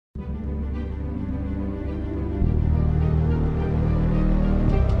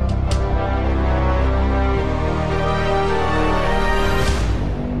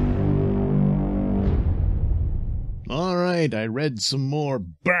night, I read some more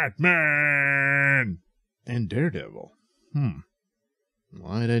Batman and Daredevil.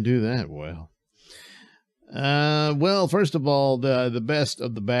 Why'd I do that? Well, first of all, the best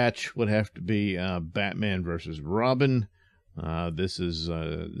of the batch would have to be Batman versus Robin. This is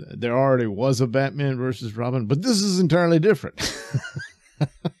there already was a Batman versus Robin, but this is entirely different.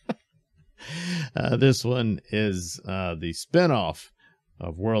 This one is the spinoff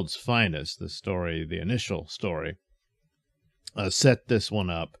of World's Finest, the story, the initial story. Set this one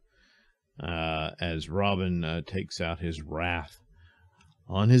up as Robin takes out his wrath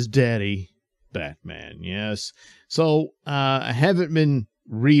on his daddy, Batman. Yes. So I haven't been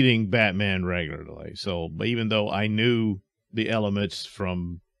reading Batman regularly. So even though I knew the elements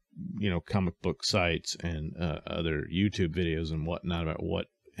from, comic book sites and other YouTube videos and whatnot about what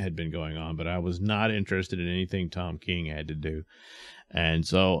had been going on, but I was not interested in anything Tom King had to do. And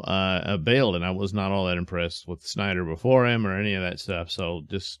so I bailed, and I was not all that impressed with Snyder before him or any of that stuff. So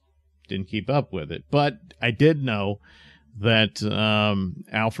just didn't keep up with it. But I did know that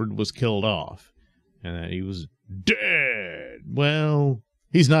Alfred was killed off and that he was dead. Well,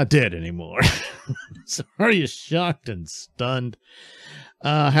 he's not dead anymore. So are you shocked and stunned?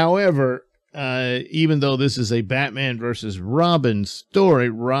 However, even though this is a Batman versus Robin story,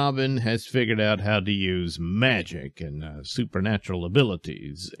 Robin has figured out how to use magic and supernatural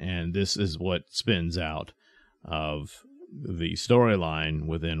abilities, and this is what spins out of the storyline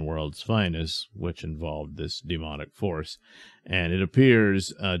within World's Finest, which involved this demonic force. And it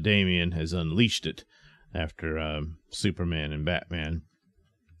appears Damian has unleashed it after Superman and Batman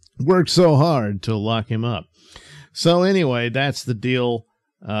worked so hard to lock him up. So anyway, that's the deal.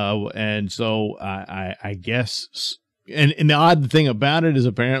 And so I guess, and the odd thing about it is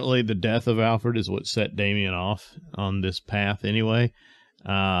apparently the death of Alfred is what set Damian off on this path anyway.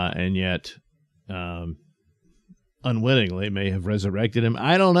 And yet, unwittingly may have resurrected him.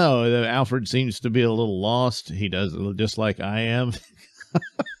 I don't know. Alfred seems to be a little lost. He does just like I am.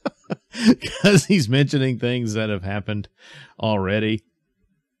 Because he's mentioning things that have happened already.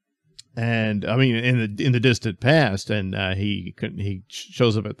 And I mean, in the distant past, and he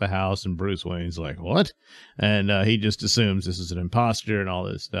shows up at the house, and Bruce Wayne's like, "What?" And he just assumes this is an imposter and all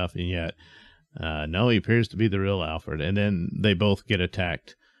this stuff, and yet, no, he appears to be the real Alfred. And then they both get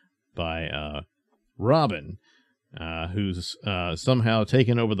attacked by Robin, who's somehow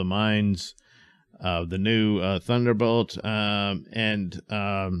taken over the minds of the new Thunderbolt, and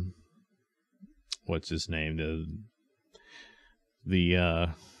what's his name?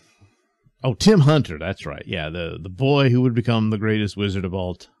 Tim Hunter, that's right. Yeah, the boy who would become the greatest wizard of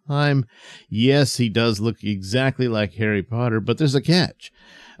all time. Yes, he does look exactly like Harry Potter, but there's a catch.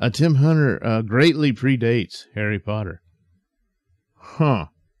 Tim Hunter greatly predates Harry Potter. Huh.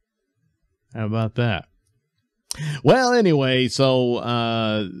 How about that? Well, anyway,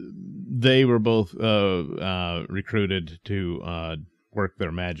 so they were both recruited to work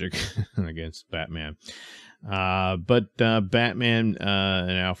their magic against Batman. But Batman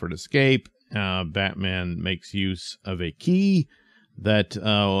and Alfred escape. Batman makes use of a key that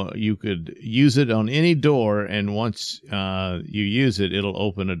you could use it on any door, and once you use it, it'll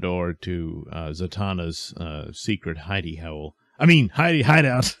open a door to Zatanna's secret hideout.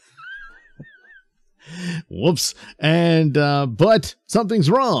 Whoops. And but something's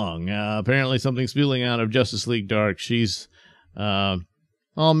wrong. Apparently something's spilling out of Justice League Dark. She's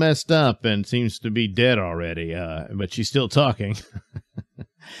all messed up and seems to be dead already, but she's still talking.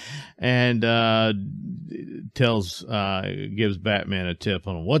 And gives Batman a tip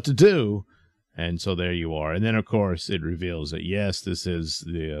on what to do. And so there you are. And then, of course, it reveals that, yes, this is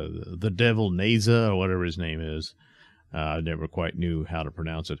the Devil Naza, or whatever his name is. I never quite knew how to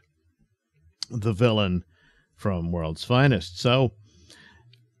pronounce it. The villain from World's Finest. So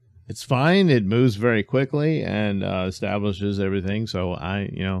it's fine. It moves very quickly and establishes everything. So I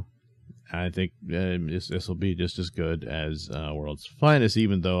think this will be just as good as World's Finest,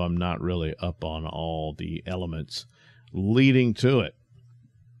 even though I'm not really up on all the elements leading to it.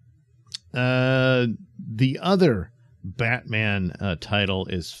 The other Batman title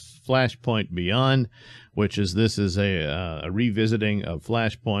is Flashpoint Beyond, which is a revisiting of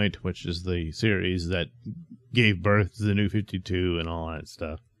Flashpoint, which is the series that gave birth to the New 52 and all that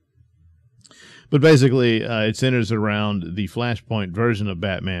stuff. But basically, it centers around the Flashpoint version of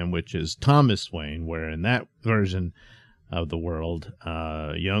Batman, which is Thomas Wayne, where in that version of the world,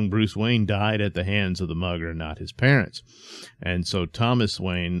 young Bruce Wayne died at the hands of the Mugger, not his parents. And so Thomas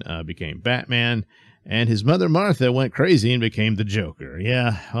Wayne became Batman, and his mother Martha went crazy and became the Joker.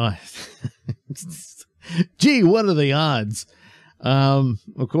 Yeah. Gee, what are the odds?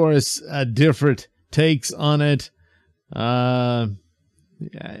 Of course, different takes on it. I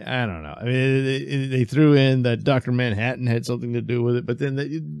don't know. I mean, they threw in that Dr. Manhattan had something to do with it, but then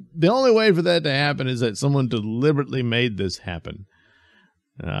the only way for that to happen is that someone deliberately made this happen.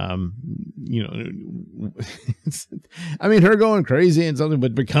 You know, I mean, her going crazy and something,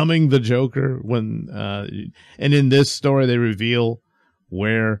 but becoming the Joker when, and in this story, they reveal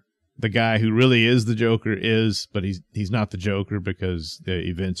where the guy who really is the Joker is, but he's not the Joker because the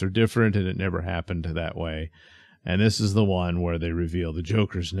events are different and it never happened that way. And this is the one where they reveal the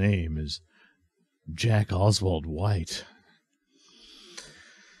Joker's name is Jack Oswald White.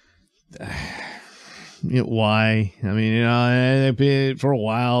 Why? I mean, you know, for a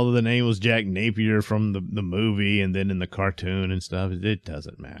while the name was Jack Napier from the movie, and then in the cartoon and stuff, it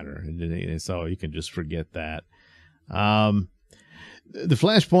doesn't matter. So you can just forget that. The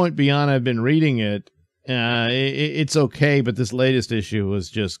Flashpoint Beyond, I've been reading it. It's okay, but this latest issue was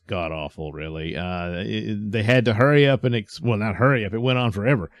just god awful. Really, they had to hurry up and well, not hurry up. It went on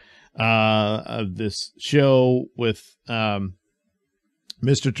forever. This show with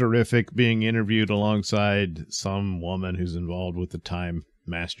Mr. Terrific being interviewed alongside some woman who's involved with the Time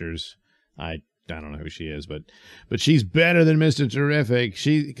Masters. I don't know who she is, but she's better than Mr. Terrific.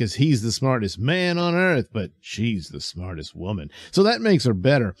 Because he's the smartest man on earth, but she's the smartest woman. So that makes her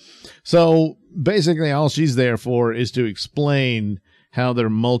better. So basically all she's there for is to explain how their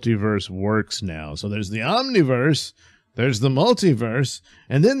multiverse works now. So there's the Omniverse, there's the multiverse,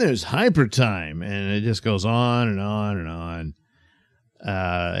 and then there's hypertime, and it just goes on and on and on.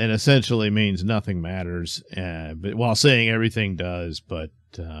 And essentially means nothing matters, but while saying everything does, but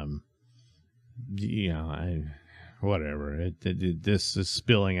you know, whatever. This is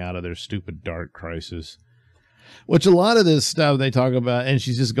spilling out of their stupid dark crisis, which a lot of this stuff they talk about, and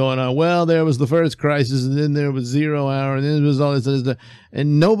she's just going on, well, there was the first crisis, and then there was 0 hour, and then there was all this,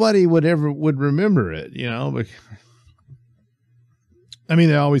 and nobody would remember it, you know. I mean,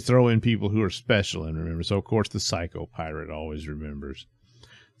 they always throw in people who are special and remember. So, of course, the Psycho Pirate always remembers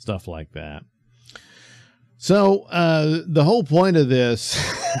stuff like that. So, the whole point of this,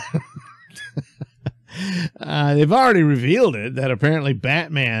 they've already revealed it, that apparently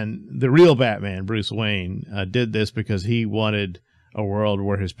Batman, the real Batman, Bruce Wayne, did this because he wanted a world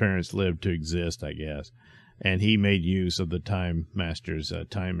where his parents lived to exist, I guess. And he made use of the Time Master's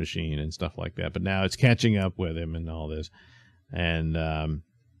time machine and stuff like that. But now it's catching up with him and all this. And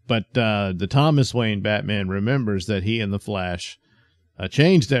but the Thomas Wayne Batman remembers that he and the Flash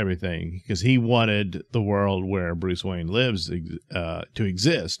changed everything because he wanted the world where Bruce Wayne lives to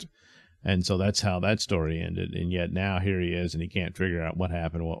exist. And so that's how that story ended. And yet now here he is, and he can't figure out what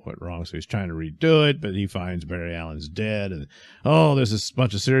happened, what went wrong. So he's trying to redo it, but he finds Barry Allen's dead. And, oh, there's this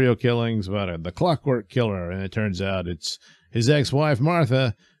bunch of serial killings about the Clockwork Killer. And it turns out it's his ex-wife,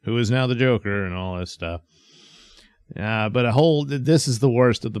 Martha, who is now the Joker and all this stuff. But this is the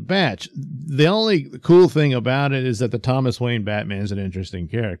worst of the batch. The only cool thing about it is that the Thomas Wayne Batman is an interesting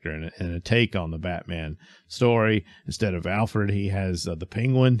character and a take on the Batman story. Instead of Alfred, he has the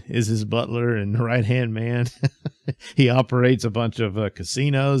Penguin is his butler and right-hand man. He operates a bunch of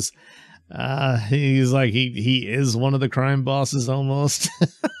casinos. He's like, he is one of the crime bosses almost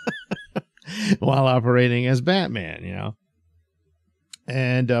while operating as Batman, you know.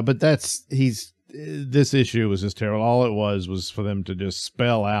 And, but this issue was just terrible. All it was for them to just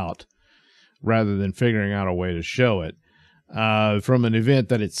spell out rather than figuring out a way to show it from an event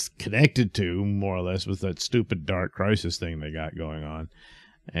that it's connected to, more or less, with that stupid Dark Crisis thing they got going on.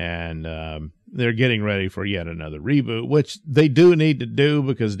 And they're getting ready for yet another reboot, which they do need to do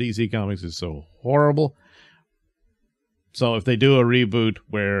because DC Comics is so horrible. So if they do a reboot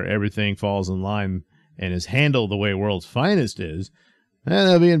where everything falls in line and is handled the way World's Finest is, then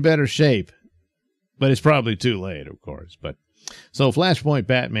they'll be in better shape. But it's probably too late, of course. But so Flashpoint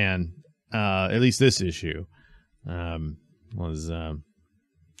Batman, at least this issue, was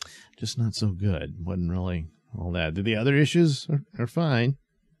just not so good. Wasn't really all that. The other issues are fine,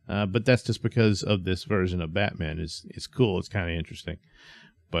 but that's just because of this version of Batman. It's cool. It's kind of interesting.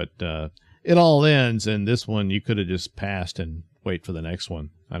 But it all ends, and this one you could have just passed and wait for the next one.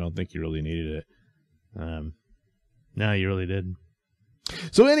 I don't think you really needed it. No, you really didn't.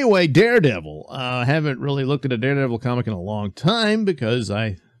 So anyway, Daredevil. I haven't really looked at a Daredevil comic in a long time because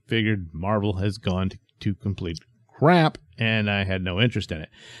I figured Marvel has gone to complete crap and I had no interest in it.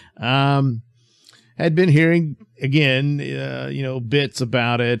 Had been hearing, again, bits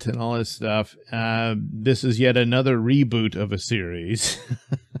about it and all this stuff. This is yet another reboot of a series.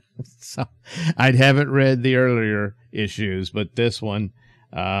 So I haven't read the earlier issues, but this one,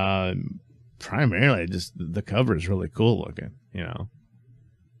 primarily just the cover is really cool looking, you know.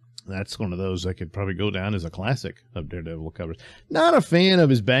 That's one of those that could probably go down as a classic of Daredevil covers. Not a fan of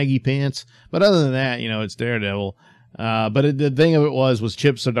his baggy pants, but other than that, it's Daredevil. But the thing of it was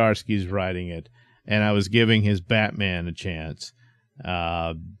Chip Zdarsky's writing it, and I was giving his Batman a chance.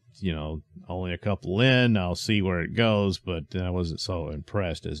 Only a couple in, I'll see where it goes, but I wasn't so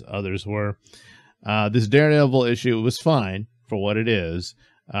impressed as others were. This Daredevil issue was fine for what it is,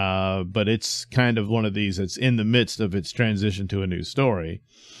 but it's kind of one of these that's in the midst of its transition to a new story.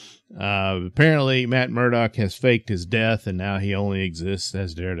 Apparently, Matt Murdock has faked his death, and now he only exists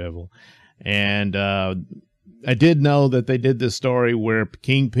as Daredevil. And I did know that they did this story where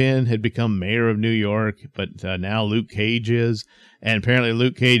Kingpin had become mayor of New York, but now Luke Cage is. And apparently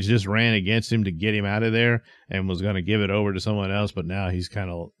Luke Cage just ran against him to get him out of there and was going to give it over to someone else, but now he's kind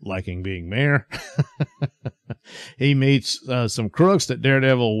of liking being mayor. He meets some crooks that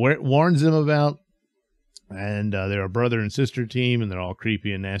Daredevil warns him about. And they're a brother and sister team, and they're all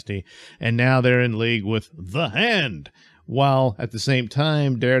creepy and nasty. And now they're in league with the Hand, while at the same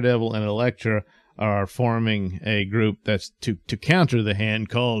time, Daredevil and Elektra are forming a group that's to counter the Hand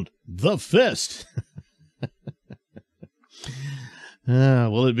called the Fist.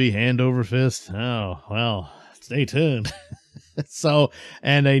 Will it be hand over fist? Oh, well, stay tuned.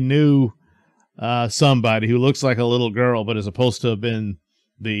 And a new somebody who looks like a little girl, but is supposed to have been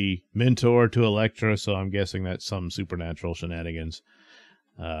the mentor to Elektra, so I'm guessing that's some supernatural shenanigans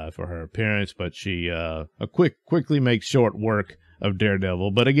for her appearance. But she quickly makes short work of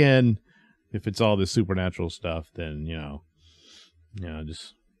Daredevil. But again, if it's all this supernatural stuff, then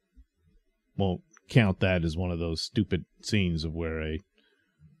just won't count that as one of those stupid scenes of where a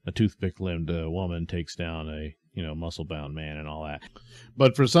toothpick-limbed woman takes down a muscle-bound man and all that.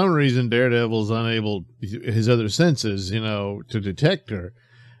 But for some reason, Daredevil's unable, his other senses, to detect her.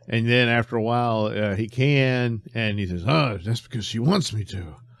 And then after a while, he can, and he says, that's because she wants me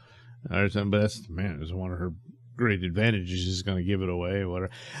to. But that's, it's one of her great advantages. She's going to give it away or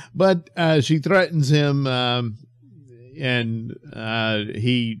whatever. But she threatens him, and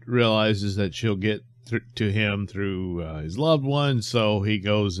he realizes that she'll get to him through his loved one, so he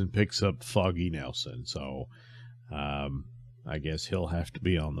goes and picks up Foggy Nelson. So I guess he'll have to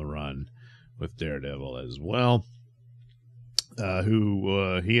be on the run with Daredevil as well. He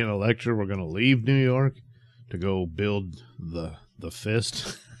and Elektra were going to leave New York to go build the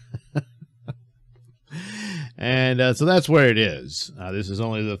Fist. And so that's where it is. This is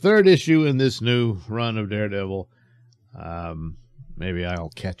only the third issue in this new run of Daredevil. Maybe I'll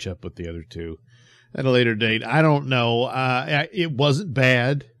catch up with the other two at a later date. I don't know. It wasn't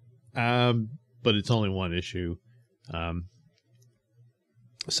bad, but it's only one issue.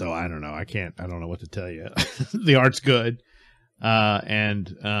 So I don't know. I don't know what to tell you. The art's good. And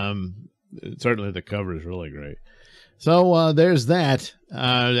certainly the cover is really great. So there's that.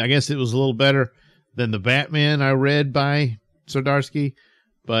 I guess it was a little better than the Batman I read by Zdarsky,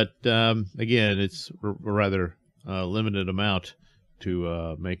 but again, it's a rather limited amount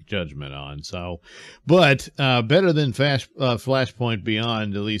to make judgment on. So, but better than Flashpoint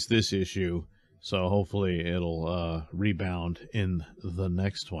Beyond, at least this issue. So hopefully it'll rebound in the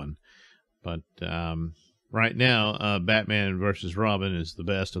next one. But right now, Batman versus Robin is the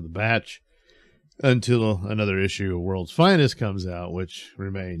best of the batch until another issue of World's Finest comes out, which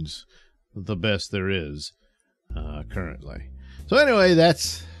remains the best there is currently. So anyway,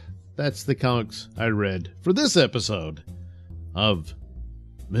 that's the comics I read for this episode of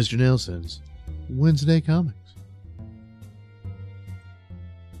Mr. Nailsin's Wednesday Comic.